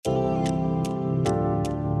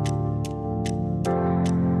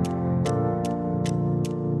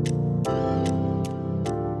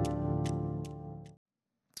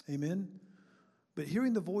But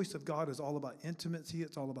hearing the voice of God is all about intimacy.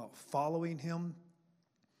 It's all about following him,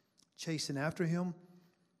 chasing after him.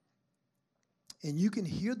 And you can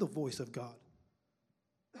hear the voice of God.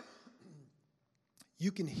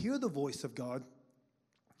 You can hear the voice of God,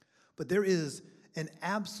 but there is an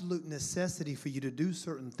absolute necessity for you to do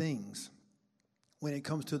certain things when it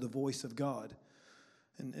comes to the voice of God.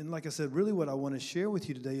 And like I said, really what I want to share with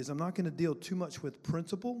you today is I'm not going to deal too much with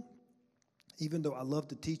principle, even though I love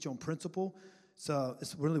to teach on principle. So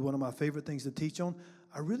it's really one of my favorite things to teach on.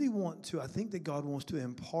 I think that God wants to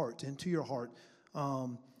impart into your heart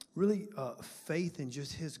faith in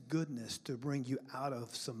just his goodness to bring you out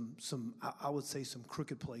of some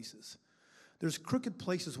crooked places. There's crooked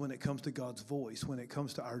places when it comes to God's voice, when it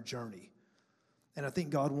comes to our journey. And I think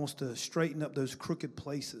God wants to straighten up those crooked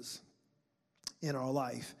places in our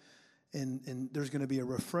life. And there's going to be a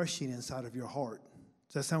refreshing inside of your heart.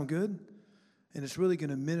 Does that sound good? And it's really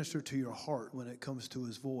going to minister to your heart when it comes to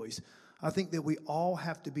his voice. I think that we all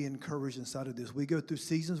have to be encouraged inside of this. We go through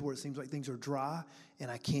seasons where it seems like things are dry and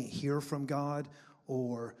I can't hear from God,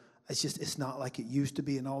 or it's not like it used to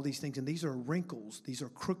be, and all these things. And these are wrinkles. These are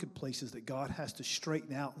crooked places that God has to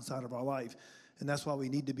straighten out inside of our life. And that's why we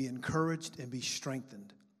need to be encouraged and be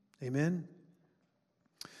strengthened. Amen?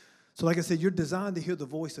 So like I said, you're designed to hear the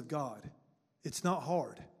voice of God. It's not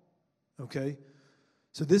hard, okay?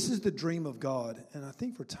 So this is the dream of God. And I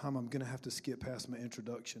think for time I'm going to have to skip past my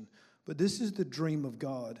introduction. But this is the dream of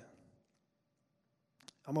God.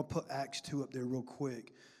 I'm going to put Acts 2 up there real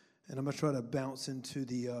quick. And I'm going to try to bounce into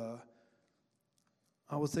the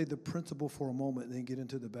principle for a moment and then get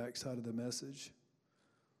into the backside of the message.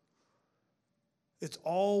 It's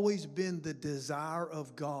always been the desire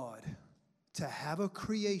of God to have a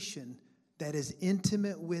creation that is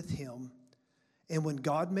intimate with him. And when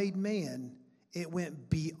God made man, it went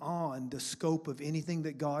beyond the scope of anything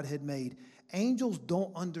that God had made. Angels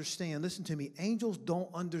don't understand. Listen to me. Angels don't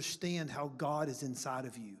understand how God is inside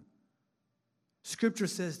of you. Scripture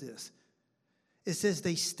says this. It says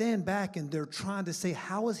they stand back and they're trying to say,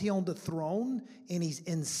 how is he on the throne? And he's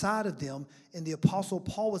inside of them. And the Apostle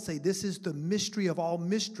Paul would say, this is the mystery of all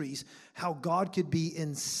mysteries, how God could be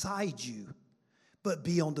inside you, but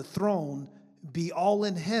be on the throne, be all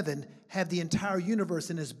in heaven, have the entire universe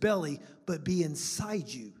in his belly, but be inside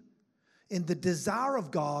you. And the desire of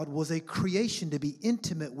God was a creation to be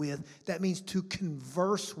intimate with. That means to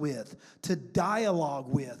converse with, to dialogue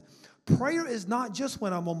with. Prayer is not just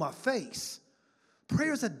when I'm on my face.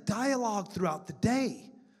 Prayer is a dialogue throughout the day.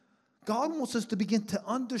 God wants us to begin to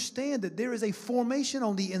understand that there is a formation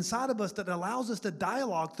on the inside of us that allows us to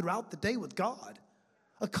dialogue throughout the day with God.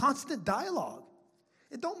 A constant dialogue.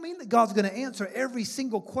 It don't mean that God's going to answer every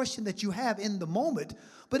single question that you have in the moment,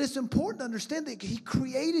 but it's important to understand that he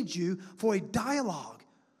created you for a dialogue,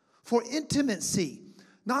 for intimacy,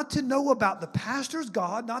 not to know about the pastor's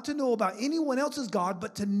God, not to know about anyone else's God,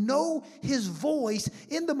 but to know his voice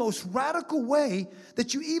in the most radical way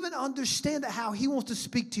that you even understand how he wants to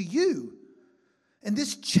speak to you. And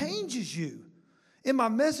this changes you. In my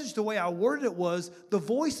message, the way I worded it was, the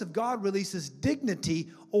voice of God releases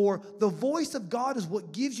dignity, or the voice of God is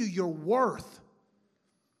what gives you your worth.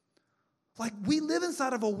 Like, we live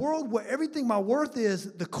inside of a world where everything my worth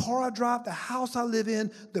is, the car I drive, the house I live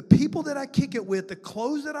in, the people that I kick it with, the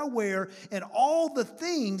clothes that I wear, and all the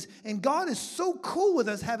things. And God is so cool with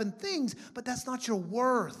us having things, but that's not your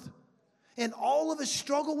worth. And all of us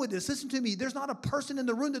struggle with this. Listen to me, there's not a person in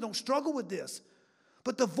the room that don't struggle with this.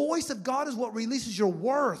 But the voice of God is what releases your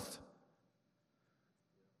worth.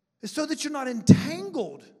 It's so that you're not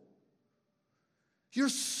entangled. You're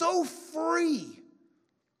so free.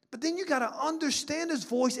 But then you got to understand his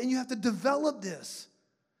voice and you have to develop this.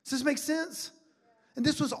 Does this make sense? And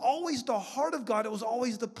this was always the heart of God. It was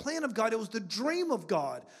always the plan of God. It was the dream of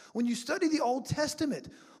God. When you study the Old Testament,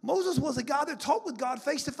 Moses was a guy that talked with God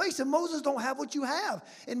face to face, and Moses don't have what you have.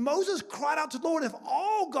 And Moses cried out to the Lord, if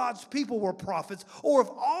all God's people were prophets, or if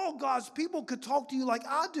all God's people could talk to you like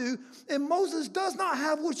I do, and Moses does not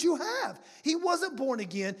have what you have. He wasn't born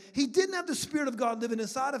again. He didn't have the Spirit of God living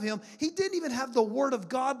inside of him. He didn't even have the Word of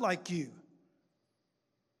God like you.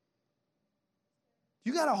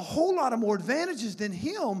 You got a whole lot of more advantages than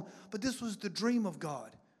him, but this was the dream of God.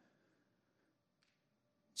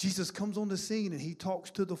 Jesus comes on the scene and he talks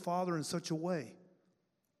to the Father in such a way.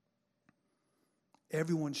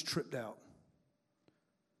 Everyone's tripped out.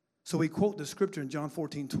 So we quote the scripture in John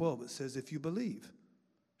 14:12. It says, if you believe,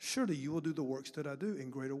 surely you will do the works that I do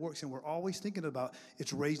and greater works. And we're always thinking about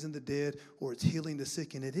it's raising the dead or it's healing the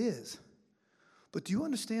sick, and it is. But do you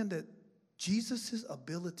understand that Jesus'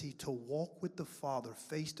 ability to walk with the Father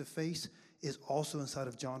face to face is also inside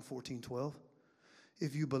of John 14:12?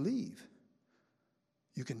 if you believe,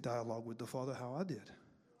 you can dialogue with the Father how I did.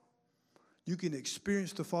 You can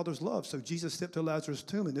experience the Father's love. So Jesus stepped to Lazarus'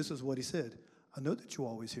 tomb, and this is what he said. I know that you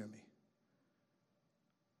always hear me.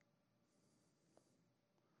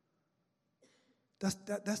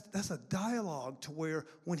 That's a dialogue to where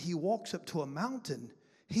when he walks up to a mountain,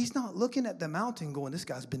 he's not looking at the mountain going, this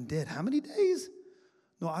guy's been dead how many days?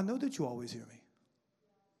 No, I know that you always hear me.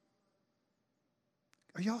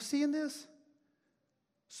 Are y'all seeing this?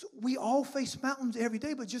 So we all face mountains every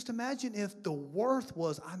day, but just imagine if the worth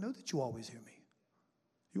was, I know that you always hear me.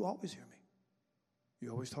 You always hear me.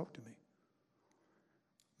 You always talk to me.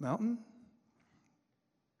 Mountain?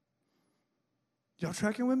 Y'all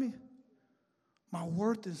tracking with me? My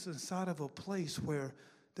worth is inside of a place where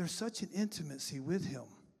there's such an intimacy with him.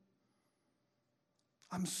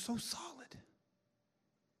 I'm so solid.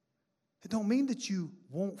 It don't mean that you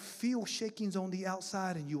won't feel shakings on the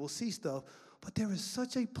outside and you will see stuff, but there is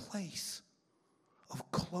such a place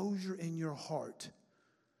of closure in your heart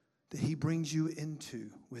that he brings you into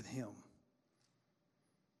with him.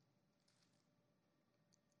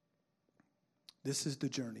 This is the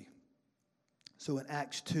journey. So in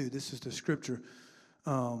Acts 2, this is the scripture,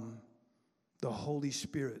 the Holy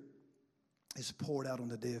Spirit is poured out on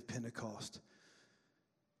the day of Pentecost.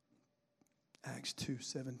 Acts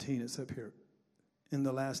 2:17, it's up here. In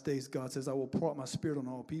the last days, God says, I will pour out my spirit on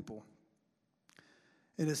all people.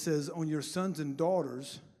 And it says, on your sons and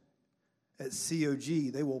daughters at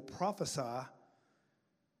COG, they will prophesy.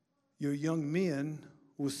 Your young men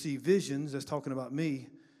will see visions. That's talking about me.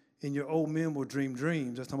 And your old men will dream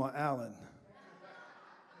dreams. That's talking about Alan.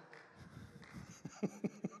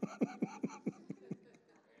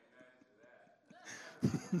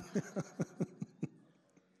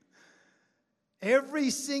 Every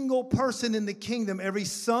single person in the kingdom, every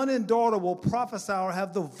son and daughter will prophesy or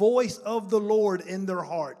have the voice of the Lord in their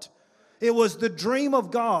heart. It was the dream of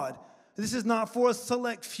God. This is not for a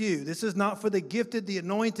select few. This is not for the gifted, the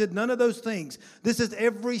anointed, none of those things. This is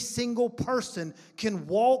every single person can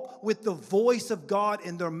walk with the voice of God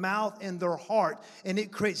in their mouth and their heart. And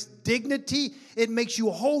it creates dignity. It makes you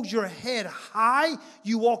hold your head high.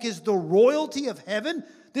 You walk as the royalty of heaven.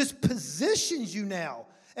 This positions you now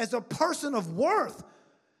as a person of worth,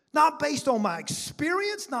 not based on my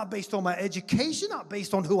experience, not based on my education, not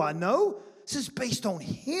based on who I know. This is based on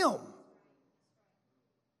him.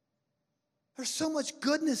 There's so much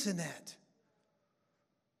goodness in that.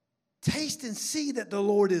 Taste and see that the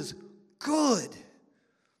Lord is good.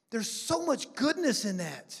 There's so much goodness in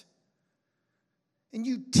that. And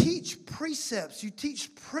you teach precepts, you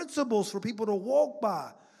teach principles for people to walk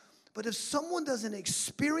by. But if someone doesn't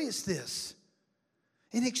experience this,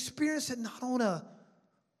 and experience it not on I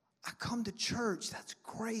come to church, that's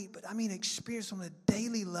great, but I mean experience on a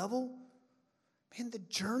daily level. Man, the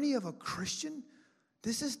journey of a Christian,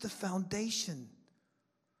 this is the foundation.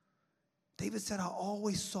 David said, I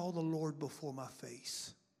always saw the Lord before my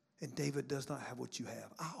face. And David does not have what you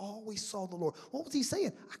have. I always saw the Lord. What was he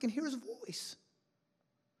saying? I can hear his voice.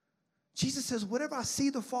 Jesus says, whatever I see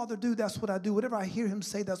the Father do, that's what I do. Whatever I hear him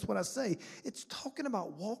say, that's what I say. It's talking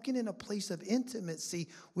about walking in a place of intimacy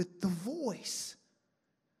with the voice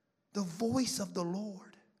of the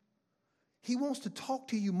Lord. He wants to talk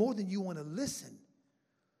to you more than you want to listen.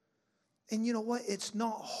 And you know what? It's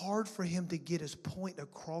not hard for him to get his point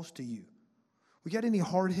across to you. We got any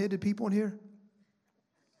hard-headed people in here?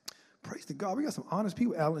 Praise to God. We got some honest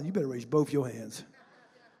people. Alan, you better raise both your hands.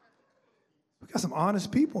 We got some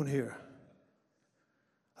honest people in here.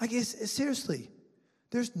 I guess, seriously,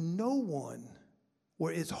 there's no one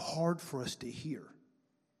where it's hard for us to hear.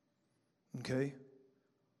 Okay?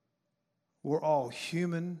 We're all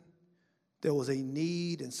human. There was a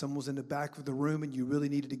need and someone was in the back of the room and you really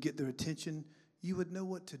needed to get their attention. You would know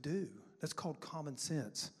what to do. That's called common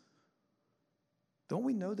sense. Don't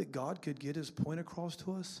we know that God could get his point across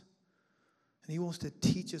to us? And he wants to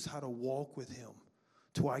teach us how to walk with him.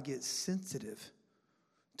 To where I get sensitive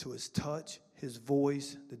to his touch, his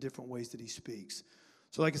voice, the different ways that he speaks.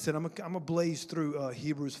 So like I said, I'm going to blaze through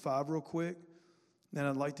Hebrews 5 real quick. And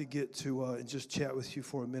I'd like to get to and just chat with you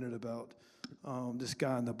for a minute about this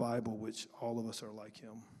guy in the Bible, which all of us are like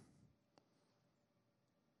him.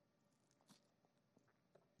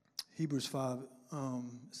 Hebrews 5,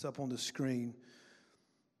 it's up on the screen.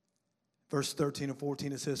 Verse 13 and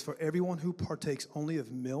 14, it says, for everyone who partakes only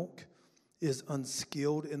of milk is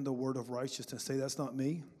unskilled in the word of righteousness. Say, that's not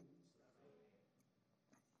me.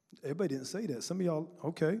 Everybody didn't say that. Some of y'all,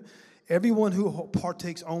 okay. Everyone who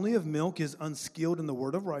partakes only of milk is unskilled in the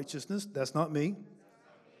word of righteousness. That's not me.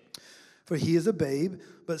 For he is a babe.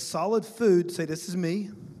 But solid food, say, this is me.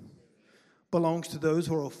 belongs to those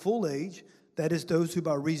who are of full age, that is, those who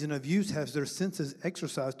by reason of use have their senses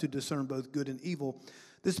exercised to discern both good and evil.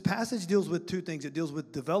 This passage deals with two things. It deals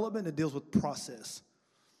with development, it deals with process.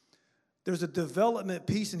 There's a development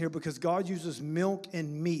piece in here because God uses milk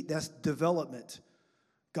and meat. That's development.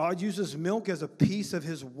 God uses milk as a piece of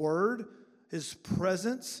his word, his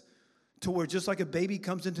presence, to where just like a baby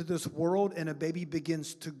comes into this world and a baby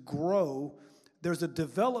begins to grow, there's a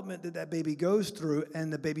development that baby goes through,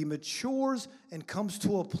 and the baby matures and comes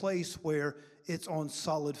to a place where it's on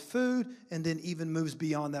solid food and then even moves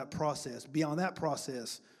beyond that process. Beyond that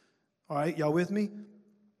process. All right, y'all with me?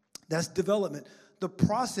 That's development. The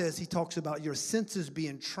process, he talks about your senses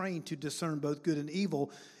being trained to discern both good and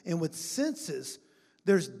evil. And with senses,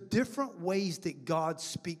 there's different ways that God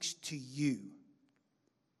speaks to you.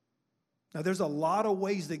 Now, there's a lot of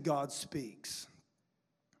ways that God speaks.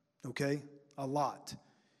 Okay? A lot.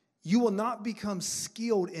 You will not become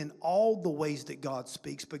skilled in all the ways that God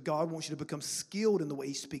speaks, but God wants you to become skilled in the way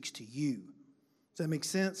he speaks to you. Does that make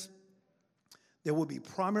sense? There will be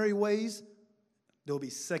primary ways. There will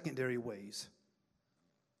be secondary ways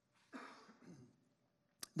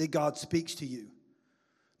that God speaks to you.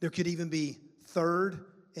 There could even be third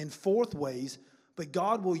and fourth ways, but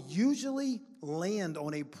God will usually land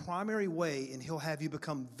on a primary way, and he'll have you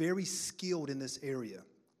become very skilled in this area.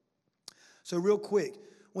 So real quick,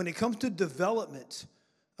 when it comes to development,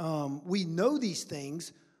 we know these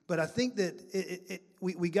things, but I think that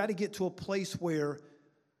we got to get to a place where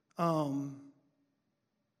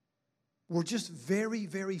we're just very,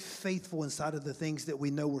 very faithful inside of the things that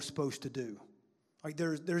we know we're supposed to do. Like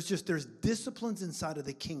there's disciplines inside of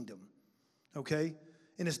the kingdom, okay?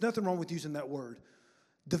 And there's nothing wrong with using that word.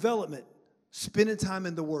 Development, spending time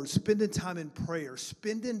in the Word, spending time in prayer,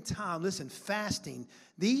 spending time, fasting.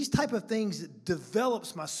 These type of things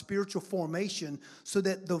develops my spiritual formation so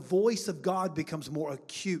that the voice of God becomes more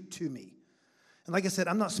acute to me. And like I said,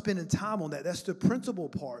 I'm not spending time on that. That's the principal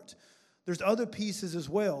part. There's other pieces as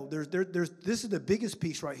well. This is the biggest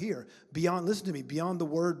piece right here. Beyond, listen to me, beyond the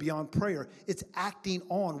Word, beyond prayer, it's acting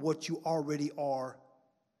on what you already are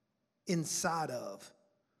inside of.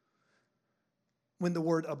 When the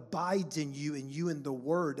word abides in you and you in the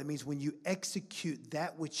word, that means when you execute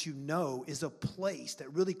that which you know is a place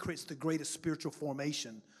that really creates the greatest spiritual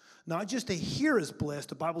formation. Not just the hearer is blessed.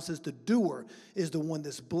 The Bible says the doer is the one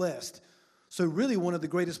that's blessed. So really one of the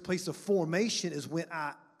greatest places of formation is when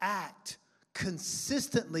I act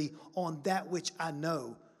consistently on that which I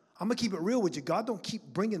know. I'm going to keep it real with you. God don't keep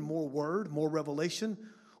bringing more word, more revelation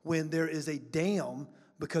when there is a dam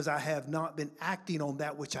because I have not been acting on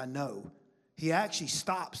that which I know. He actually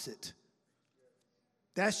stops it.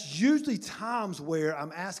 That's usually times where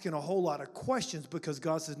I'm asking a whole lot of questions because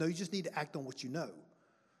God says, no, you just need to act on what you know.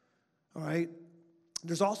 All right?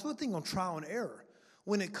 There's also a thing on trial and error.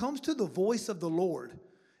 When it comes to the voice of the Lord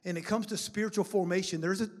and it comes to spiritual formation,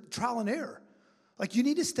 there's a trial and error. Like you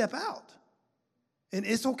need to step out. And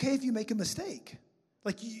it's okay if you make a mistake.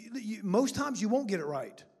 Like most times you won't get it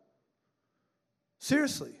right.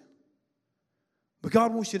 Seriously. But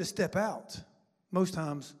God wants you to step out. Most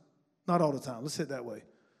times, not all the time. Let's say it that way.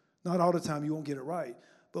 Not all the time you won't get it right.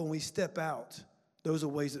 But when we step out, those are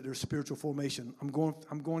ways that there's spiritual formation. I'm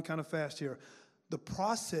going kind of fast here. The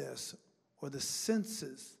process or the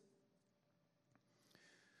senses.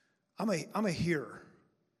 I'm a hearer.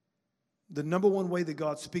 The number one way that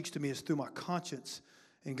God speaks to me is through my conscience.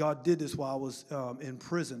 And God did this while I was in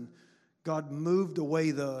prison. God moved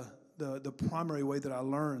away the primary way that I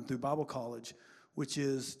learned through Bible college, which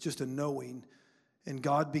is just a knowing. And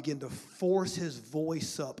God began to force his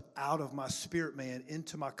voice up out of my spirit man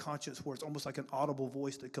into my conscience where it's almost like an audible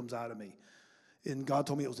voice that comes out of me. And God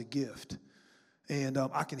told me it was a gift. And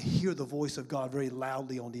I can hear the voice of God very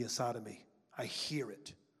loudly on the inside of me. I hear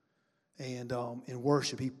it. And in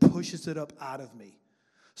worship, he pushes it up out of me.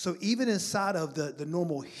 So even inside of the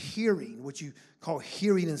normal hearing, what you call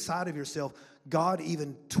hearing inside of yourself, God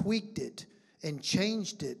even tweaked it and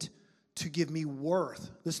changed it to give me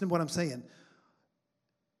worth. Listen to what I'm saying.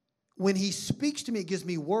 When he speaks to me, it gives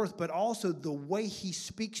me worth, but also the way he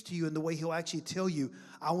speaks to you and the way he'll actually tell you,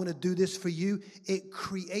 I want to do this for you, it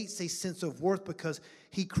creates a sense of worth because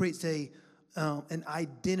he creates an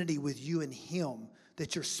identity with you and him,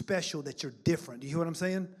 that you're special, that you're different. Do you hear what I'm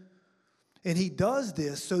saying? And he does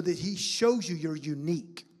this so that he shows you you're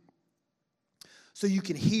unique. So you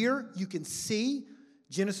can hear, you can see.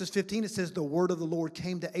 Genesis 15, it says the word of the Lord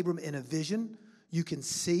came to Abram in a vision. You can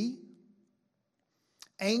see.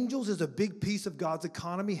 Angels is a big piece of God's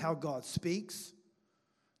economy, how God speaks.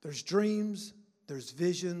 There's dreams, there's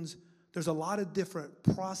visions. There's a lot of different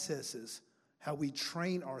processes, how we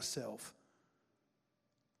train ourselves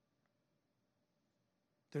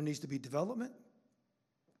There needs to be development.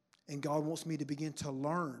 And God wants me to begin to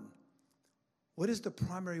learn, what is the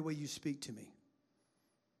primary way you speak to me?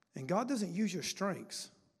 And God doesn't use your strengths.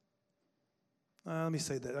 Let me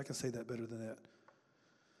say that. I can say that better than that.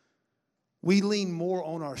 We lean more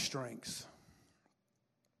on our strengths.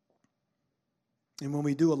 And when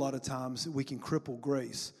we do, a lot of times, we can cripple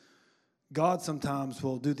grace. God sometimes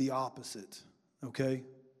will do the opposite, okay?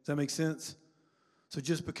 Does that make sense? So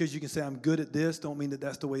just because you can say, I'm good at this, don't mean that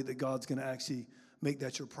that's the way that God's going to actually make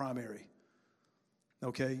that your primary,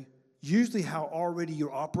 okay? Usually how already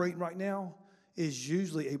you're operating right now is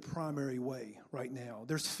usually a primary way right now.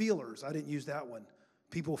 There's feelers. I didn't use that one.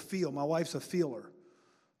 People feel. My wife's a feeler,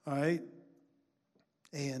 all right?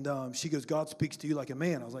 And she goes, God speaks to you like a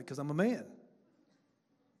man. I was like, because I'm a man.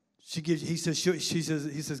 He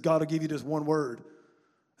says, God will give you this one word.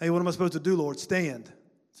 Hey, what am I supposed to do, Lord? Stand.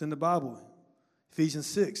 It's in the Bible. Ephesians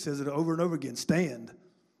 6 says it over and over again, stand.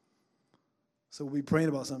 So we'll be praying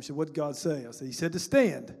about something. She said, what did God say? I said, he said to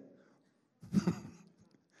stand.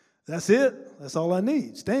 That's it. That's all I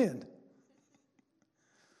need. Stand.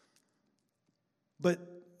 But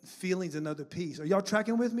feeling's another piece. Are y'all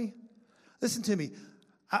tracking with me? Listen to me.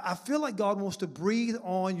 I feel like God wants to breathe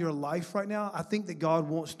on your life right now. I think that God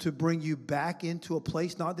wants to bring you back into a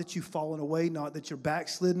place, not that you've fallen away, not that you're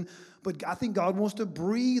backslidden, but I think God wants to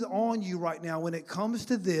breathe on you right now when it comes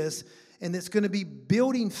to this, and it's going to be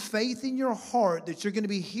building faith in your heart that you're going to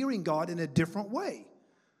be hearing God in a different way.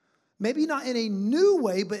 Maybe not in a new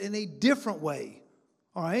way, but in a different way,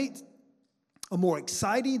 all right? A more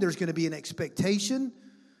exciting, there's going to be an expectation,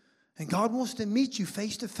 and God wants to meet you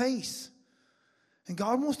face to face. And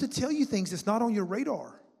God wants to tell you things that's not on your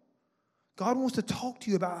radar. God wants to talk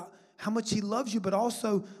to you about how much he loves you, but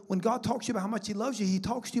also when God talks to you about how much he loves you, he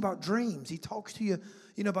talks to you about dreams. He talks to you,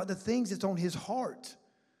 about the things that's on his heart.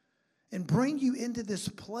 And bring you into this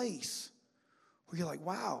place where you're like,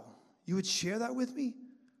 wow, you would share that with me?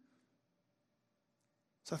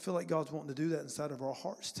 So I feel like God's wanting to do that inside of our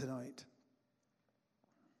hearts tonight.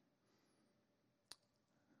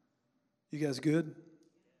 You guys good?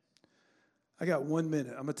 I got 1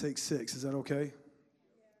 minute. I'm going to take 6. Is that okay?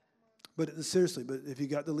 But seriously, but if you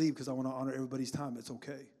got to leave because I want to honor everybody's time, it's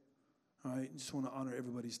okay. All right? Just want to honor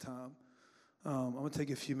everybody's time. I'm going to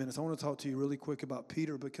take a few minutes. I want to talk to you really quick about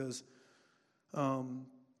Peter because man,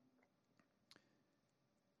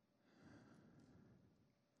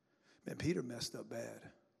 Peter messed up bad.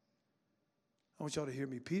 I want y'all to hear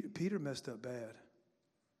me. Peter messed up bad.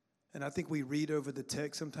 And I think we read over the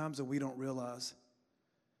text sometimes and we don't realize.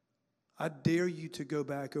 I dare you to go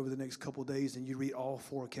back over the next couple days and you read all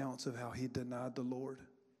 4 accounts of how he denied the Lord.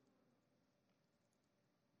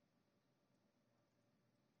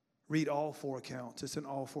 Read all 4 accounts. It's in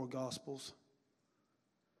all 4 Gospels.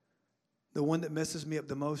 The one that messes me up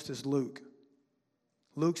the most is Luke.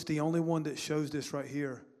 Luke's the only one that shows this right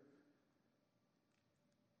here.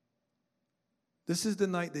 This is the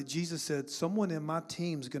night that Jesus said, someone in my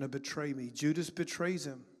team's going to betray me. Judas betrays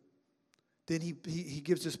him. Then he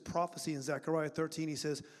gives this prophecy in Zechariah 13. He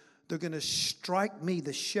says, they're going to strike me,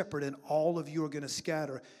 the shepherd, and all of you are going to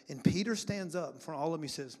scatter. And Peter stands up in front of all of them. He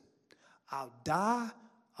says, I'll die,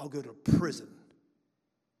 I'll go to prison.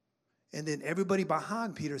 And then everybody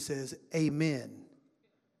behind Peter says, amen.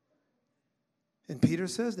 And Peter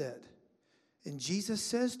says that. And Jesus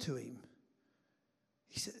says to him,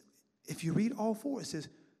 he said, if you read all 4, it says,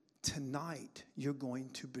 tonight you're going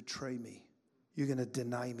to betray me. You're going to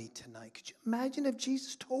deny me tonight. Could you imagine if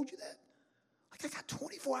Jesus told you that? Like, I got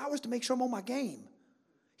 24 hours to make sure I'm on my game.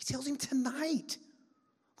 He tells him tonight.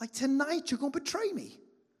 Like, tonight you're going to betray me.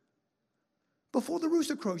 Before the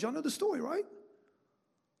rooster crows. Y'all know the story, right?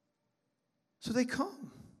 So they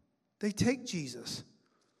come. They take Jesus.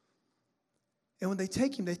 And when they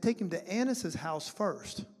take him to Annas' house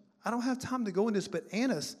first. I don't have time to go into this, but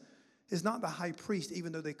Annas is not the high priest,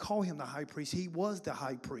 even though they call him the high priest. He was the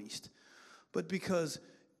high priest. But because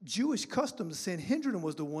Jewish custom, the Sanhedrin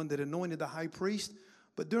was the one that anointed the high priest.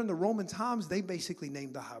 But during the Roman times, they basically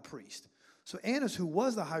named the high priest. So Annas, who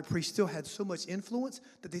was the high priest, still had so much influence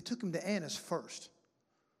that they took him to Annas first.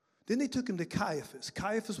 Then they took him to Caiaphas.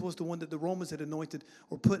 Caiaphas was the one that the Romans had anointed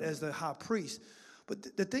or put as the high priest.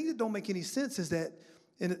 But the thing that don't make any sense is that,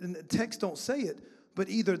 and the text don't say it, but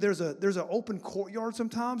either there's an open courtyard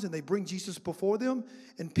sometimes, and they bring Jesus before them,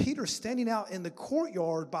 and Peter's standing out in the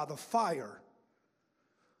courtyard by the fire.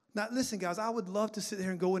 Now, listen, guys, I would love to sit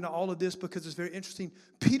here and go into all of this because it's very interesting.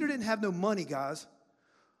 Peter didn't have no money, guys.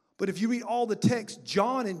 But if you read all the text,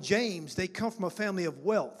 John and James, they come from a family of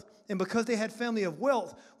wealth. And because they had family of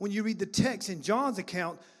wealth, when you read the text in John's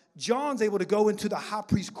account, John's able to go into the high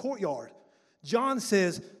priest's courtyard. John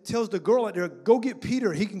tells the girl out there, go get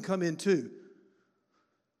Peter. He can come in too.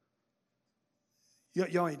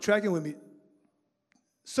 Y'all ain't tracking with me.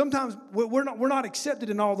 Sometimes we're not accepted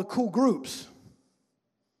in all the cool groups.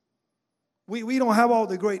 We don't have all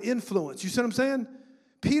the great influence. You see what I'm saying?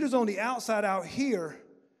 Peter's on the outside out here,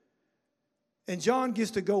 and John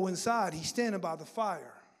gets to go inside. He's standing by the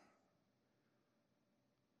fire.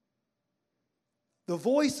 The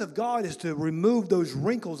voice of God is to remove those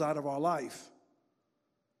wrinkles out of our life.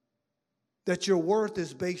 That your worth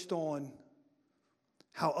is based on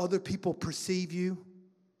how other people perceive you,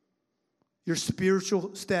 your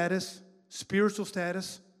spiritual status,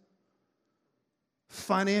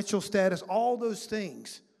 financial status, all those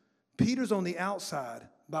things. Peter's on the outside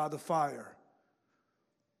by the fire.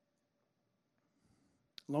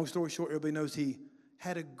 Long story short, everybody knows he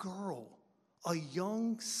had a girl, a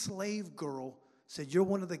young slave girl, said, you're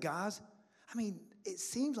one of the guys? I mean, it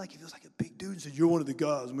seems like he feels like a big dude and said, you're one of the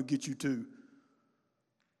guys, I'm going to get you too.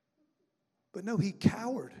 But no, he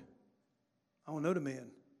cowered. I don't know the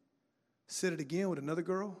man. Said it again with another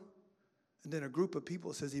girl. And then a group of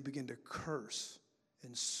people, says he began to curse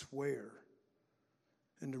and swear.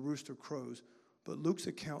 And the rooster crows. But Luke's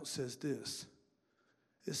account says this.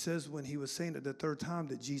 It says when he was saying it the third time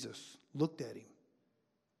that Jesus looked at him.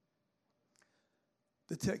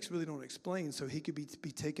 The text really don't explain, so he could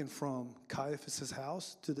be taken from Caiaphas'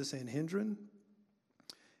 house to the Sanhedrin,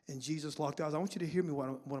 and Jesus locked eyes. I want you to hear me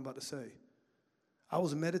what I'm about to say. I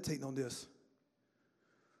was meditating on this.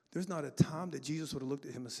 There's not a time that Jesus would have looked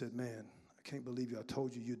at him and said, man, I can't believe you. I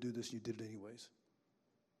told you you'd do this, and you did it anyways.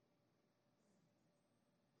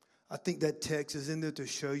 I think that text is in there to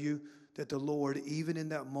show you that the Lord, even in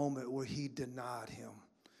that moment where he denied him,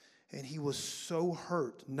 and he was so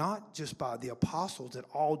hurt, not just by the apostles that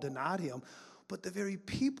all denied him, but the very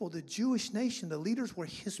people, the Jewish nation, the leaders were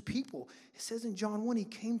his people. It says in John 1, he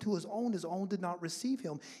came to his own did not receive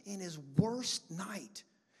him. In his worst night,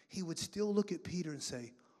 he would still look at Peter and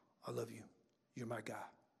say, I love you. You're my guy.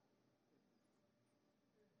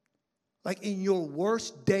 Like in your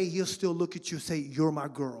worst day, he'll still look at you and say, you're my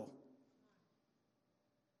girl.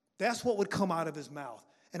 That's what would come out of his mouth.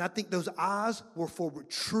 And I think those eyes were for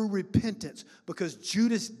true repentance, because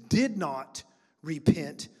Judas did not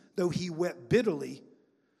repent, though he wept bitterly.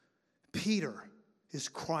 Peter is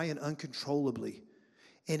crying uncontrollably,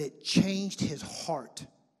 and it changed his heart.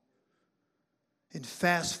 And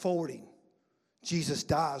fast forwarding, Jesus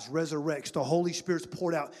dies, resurrects, the Holy Spirit's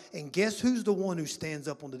poured out. And guess who's the one who stands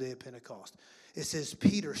up on the day of Pentecost? It says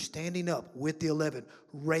Peter, standing up with the 11,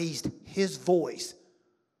 raised his voice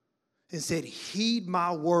and said, heed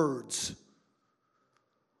my words.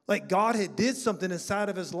 Like God had did something inside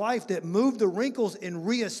of his life that moved the wrinkles and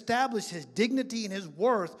reestablished his dignity and his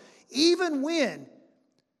worth, even when,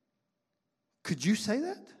 could you say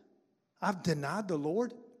that? I've denied the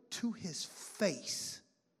Lord to his face.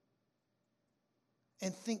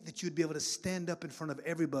 And think that you'd be able to stand up in front of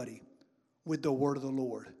everybody with the word of the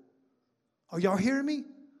Lord. Are y'all hearing me?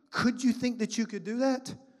 Could you think that you could do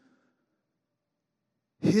that?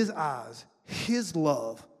 His eyes, his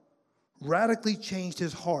love radically changed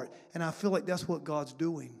his heart. And I feel like that's what God's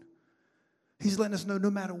doing. He's letting us know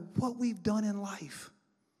no matter what we've done in life,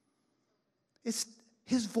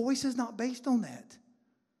 his voice is not based on that.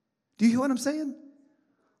 Do you hear what I'm saying?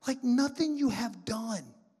 Like nothing you have done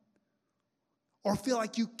or feel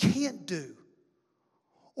like you can't do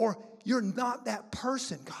or you're not that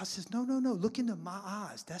person. God says, no, look into my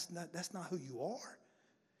eyes. That's not who you are.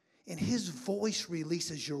 And his voice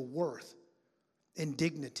releases your worth and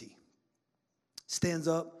dignity. Stands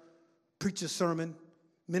up, preaches a sermon,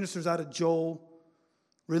 ministers out of Joel,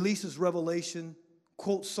 releases Revelation,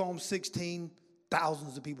 quotes Psalm 16,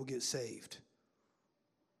 thousands of people get saved.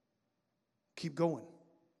 Keep going.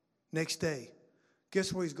 Next day,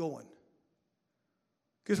 guess where he's going?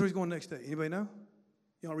 Guess where he's going next day? Anybody know?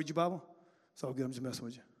 You want to read your Bible? It's all good. I'm just messing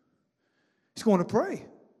with you. He's going to pray.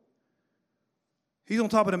 He's on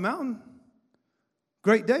top of the mountain.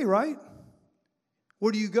 Great day, right?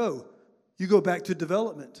 Where do you go? You go back to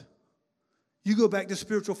development. You go back to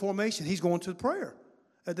spiritual formation. He's going to prayer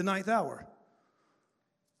at the 9th hour.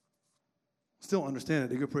 Still understand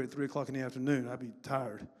it. They go pray at 3 o'clock in the afternoon. I'd be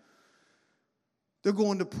tired. They're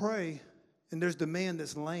going to pray, and there's the man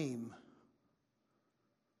that's lame.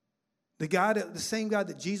 The same guy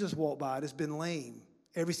that Jesus walked by has been lame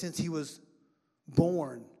ever since he was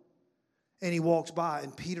born. And he walks by,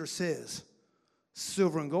 and Peter says,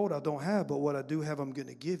 silver and gold I don't have, but what I do have I'm going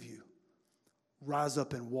to give you. Rise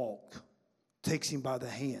up and walk. Takes him by the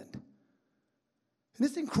hand. And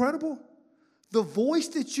it's incredible. The voice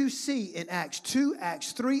that you see in Acts 2,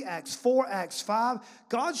 Acts 3, Acts 4, Acts 5,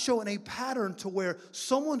 God's showing a pattern to where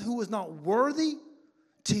someone who is not worthy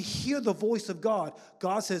to hear the voice of God,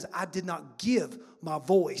 God says, I did not give my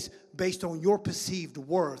voice based on your perceived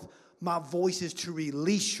worth. My voice is to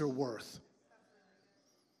release your worth.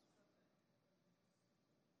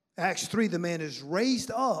 Acts 3, the man is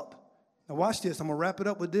raised up. Now watch this. I'm going to wrap it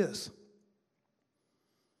up with this.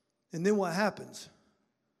 And then what happens?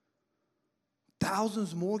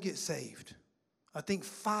 Thousands more get saved. I think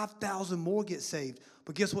 5,000 more get saved.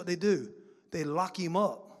 But guess what they do? They lock him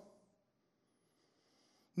up.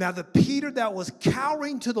 Now the Peter that was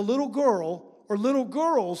cowering to the little girl or little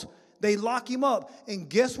girls, they lock him up. And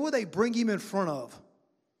guess what they bring him in front of?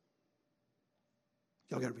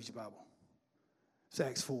 Y'all got to read your Bible. It's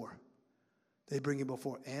Acts 4. They bring him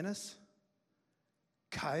before Annas,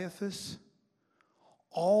 Caiaphas,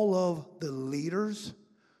 all of the leaders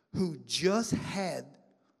who just had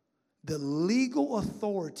the legal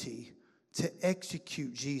authority to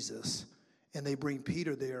execute Jesus. And they bring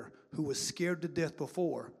Peter there, who was scared to death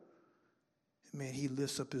before. Man, he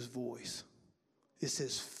lifts up his voice. It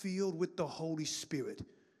says, filled with the Holy Spirit.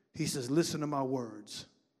 He says, listen to my words.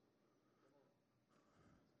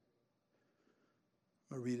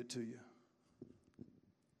 I'll read it to you.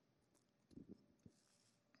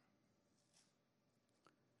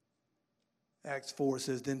 Acts 4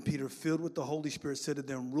 says, then Peter, filled with the Holy Spirit, said to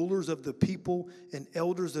them, rulers of the people and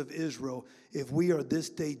elders of Israel, if we are this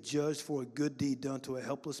day judged for a good deed done to a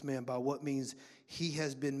helpless man, by what means he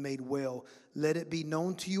has been made well, let it be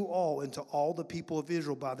known to you all and to all the people of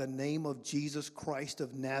Israel by the name of Jesus Christ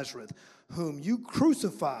of Nazareth, whom you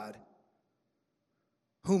crucified,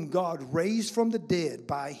 whom God raised from the dead.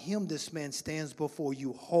 By him this man stands before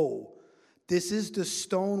you whole. This is the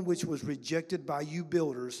stone which was rejected by you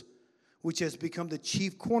builders, which has become the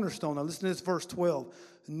chief cornerstone. Now listen to this, verse 12.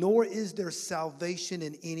 Nor is there salvation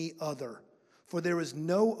in any other, for there is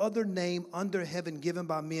no other name under heaven given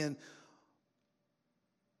by men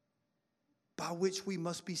by which we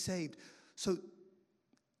must be saved. So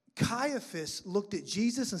Caiaphas looked at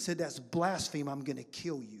Jesus and said, that's blaspheme. I'm going to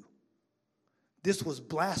kill you. This was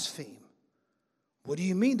blaspheme. What do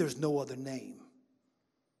you mean there's no other name?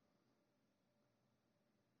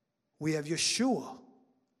 We have Yeshua.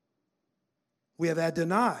 We have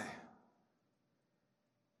Adonai.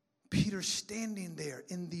 Peter standing there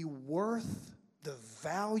in the worth, the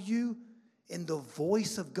value, and the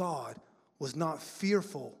voice of God was not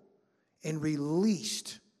fearful and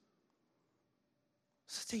released.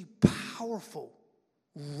 Such a powerful,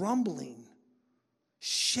 rumbling,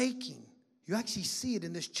 shaking. You actually see it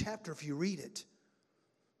in this chapter if you read it.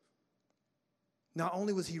 Not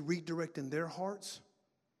only was he redirecting their hearts,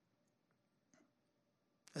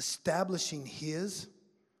 establishing his,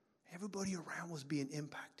 everybody around was being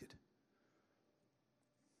impacted.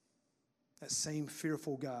 That same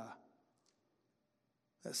fearful guy,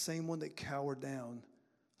 that same one that cowered down,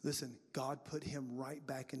 listen, God put him right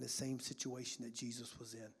back in the same situation that Jesus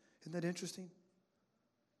was in. Isn't that interesting?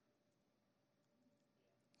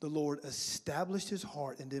 The Lord established his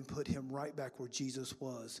heart and then put him right back where Jesus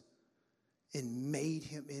was and made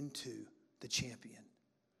him into the champion.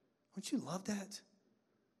 Don't you love that?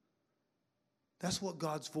 That's what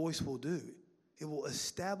God's voice will do. It will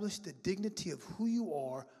establish the dignity of who you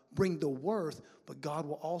are, bring the worth, but God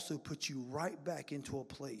will also put you right back into a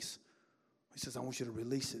place. He says, I want you to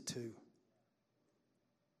release it too.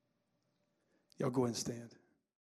 Y'all go ahead and stand.